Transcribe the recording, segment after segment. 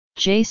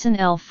Jason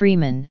L.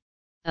 Freeman,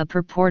 a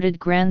purported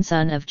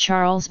grandson of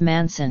Charles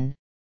Manson,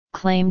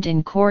 claimed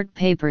in court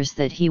papers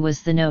that he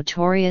was the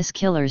notorious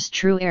killer's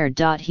true heir.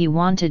 He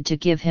wanted to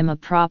give him a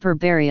proper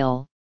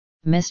burial,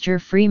 Mr.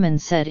 Freeman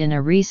said in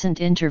a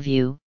recent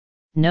interview,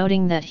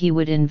 noting that he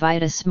would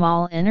invite a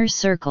small inner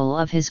circle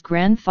of his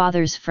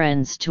grandfather's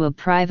friends to a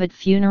private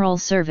funeral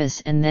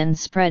service and then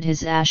spread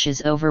his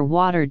ashes over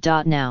water.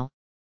 Now,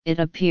 it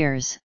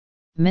appears,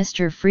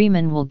 Mr.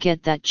 Freeman will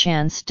get that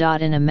chance.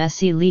 In a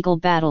messy legal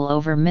battle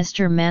over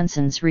Mr.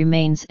 Manson's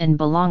remains and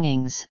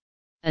belongings,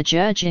 a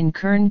judge in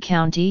Kern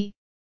County,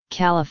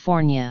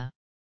 California,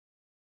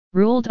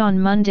 ruled on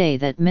Monday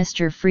that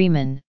Mr.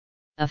 Freeman,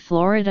 a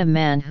Florida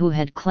man who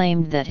had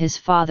claimed that his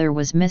father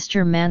was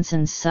Mr.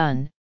 Manson's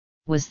son,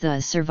 was the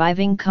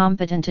surviving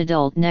competent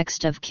adult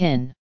next of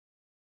kin.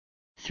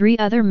 3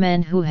 other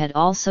men who had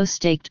also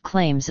staked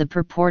claims: a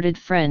purported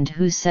friend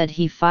who said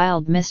he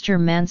filed Mr.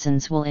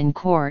 Manson's will in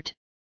court,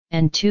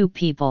 and 2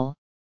 people,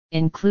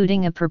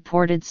 including a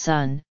purported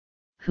son,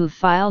 who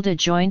filed a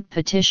joint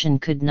petition,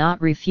 could not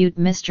refute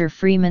Mr.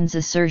 Freeman's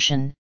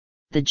assertion,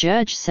 the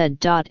judge said.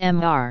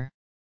 Mr.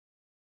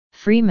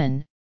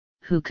 Freeman,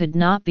 who could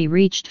not be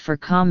reached for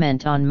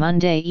comment on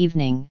Monday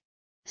evening,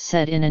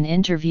 said in an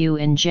interview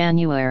in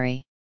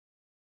January,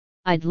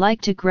 "I'd like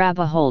to grab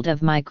a hold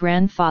of my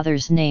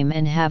grandfather's name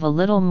and have a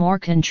little more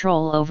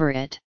control over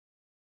it.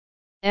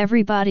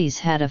 Everybody's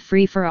had a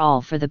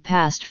free-for-all for the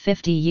past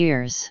 50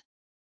 years.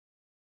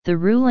 The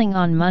ruling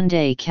on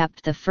Monday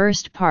capped the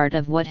first part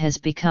of what has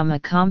become a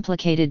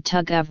complicated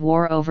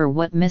tug-of-war over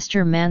what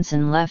Mr.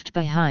 Manson left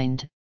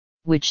behind,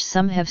 which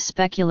some have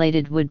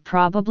speculated would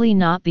probably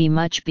not be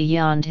much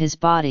beyond his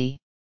body.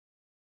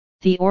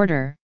 The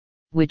order,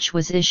 which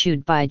was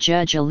issued by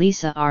Judge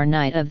Elisa R.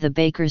 Knight of the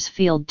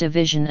Bakersfield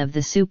Division of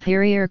the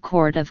Superior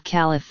Court of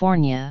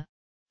California,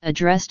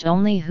 addressed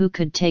only who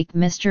could take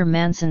Mr.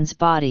 Manson's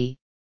body,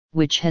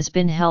 which has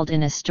been held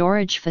in a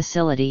storage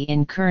facility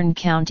in Kern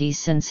County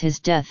since his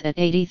death at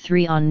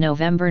 83 on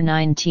November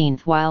 19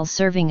 while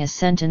serving a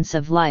sentence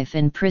of life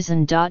in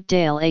prison.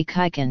 Dale A.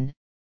 Kuiken,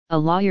 a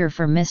lawyer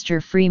for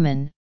Mr.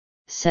 Freeman,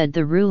 said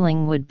the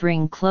ruling would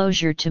bring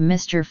closure to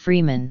Mr.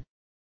 Freeman.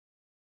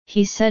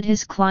 He said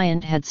his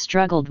client had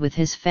struggled with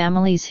his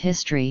family's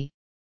history,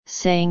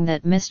 saying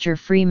that Mr.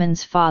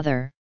 Freeman's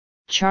father,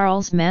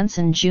 Charles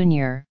Manson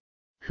Jr.,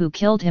 who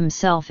killed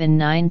himself in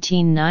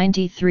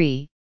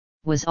 1993,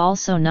 was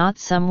also not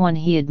someone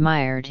he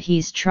admired.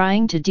 He's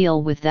trying to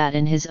deal with that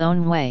in his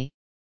own way,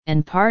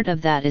 and part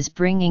of that is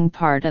bringing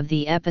part of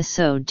the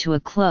episode to a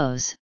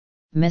close,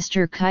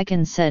 Mr.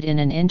 Kuiken said in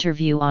an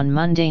interview on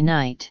Monday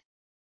night.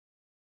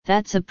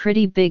 That's a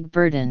pretty big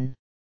burden.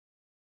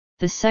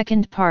 The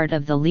second part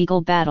of the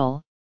legal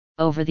battle,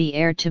 over the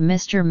heir to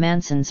Mr.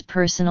 Manson's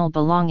personal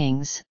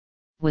belongings,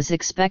 was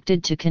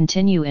expected to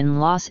continue in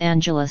Los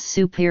Angeles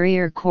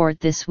Superior Court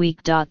this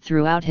week.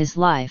 Throughout his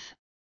life,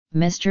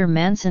 Mr.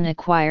 Manson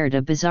acquired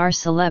a bizarre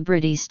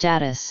celebrity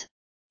status,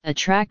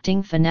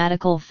 attracting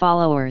fanatical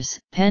followers,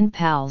 pen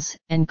pals,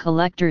 and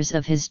collectors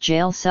of his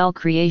jail cell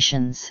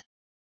creations.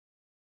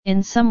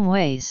 In some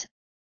ways,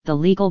 the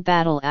legal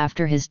battle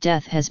after his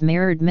death has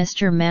mirrored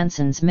Mr.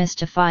 Manson's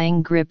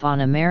mystifying grip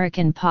on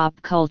American pop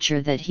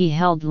culture that he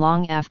held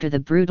long after the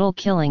brutal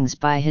killings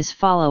by his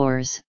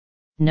followers,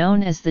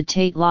 known as the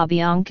Tate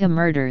LaBianca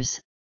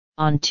murders,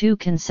 on 2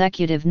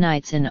 consecutive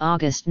nights in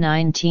August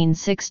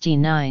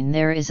 1969.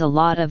 There is a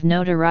lot of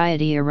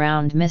notoriety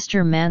around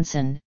Mr.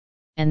 Manson,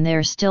 and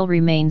there still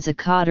remains a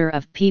cadre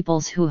of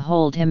peoples who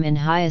hold him in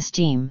high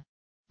esteem,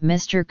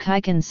 Mr.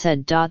 Kuiken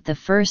said. The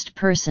first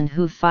person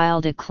who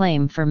filed a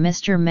claim for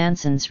Mr.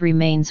 Manson's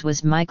remains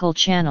was Michael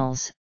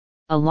Channels,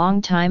 a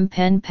longtime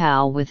pen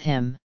pal with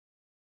him,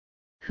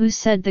 who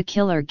said the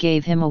killer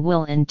gave him a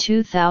will in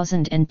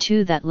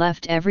 2002 that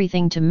left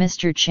everything to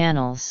Mr.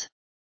 Channels.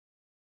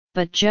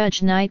 But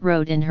Judge Knight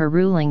wrote in her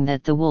ruling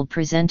that the will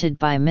presented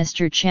by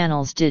Mr.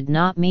 Channels did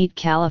not meet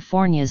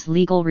California's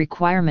legal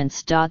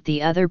requirements.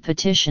 The other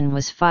petition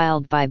was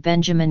filed by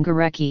Benjamin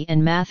Gorecki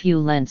and Matthew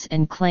Lentz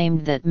and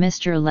claimed that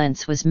Mr.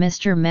 Lentz was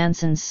Mr.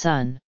 Manson's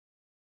son.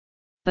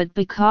 But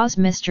because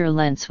Mr.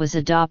 Lentz was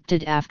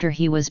adopted after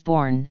he was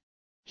born,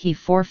 he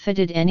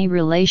forfeited any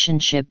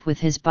relationship with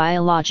his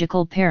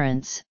biological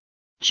parents,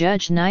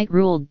 Judge Knight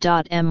ruled.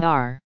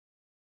 Mr.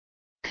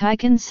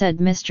 Kuiken said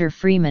Mr.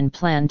 Freeman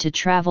planned to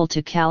travel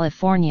to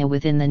California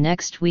within the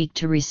next week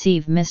to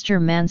receive Mr.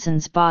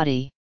 Manson's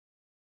body.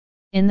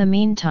 In the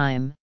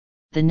meantime,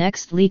 the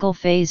next legal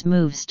phase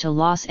moves to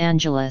Los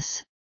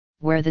Angeles,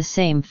 where the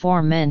same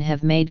 4 men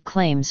have made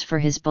claims for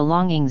his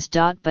belongings.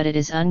 But it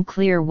is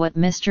unclear what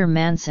Mr.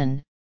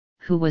 Manson,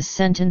 who was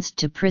sentenced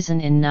to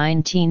prison in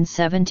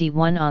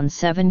 1971 on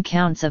 7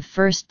 counts of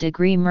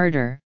first-degree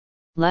murder,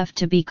 left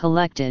to be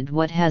collected.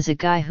 What has a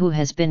guy who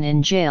has been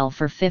in jail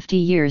for 50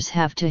 years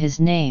have to his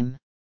name?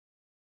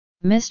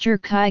 Mr.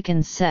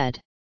 Kuiken said.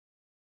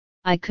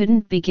 I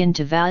couldn't begin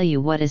to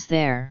value what is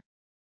there.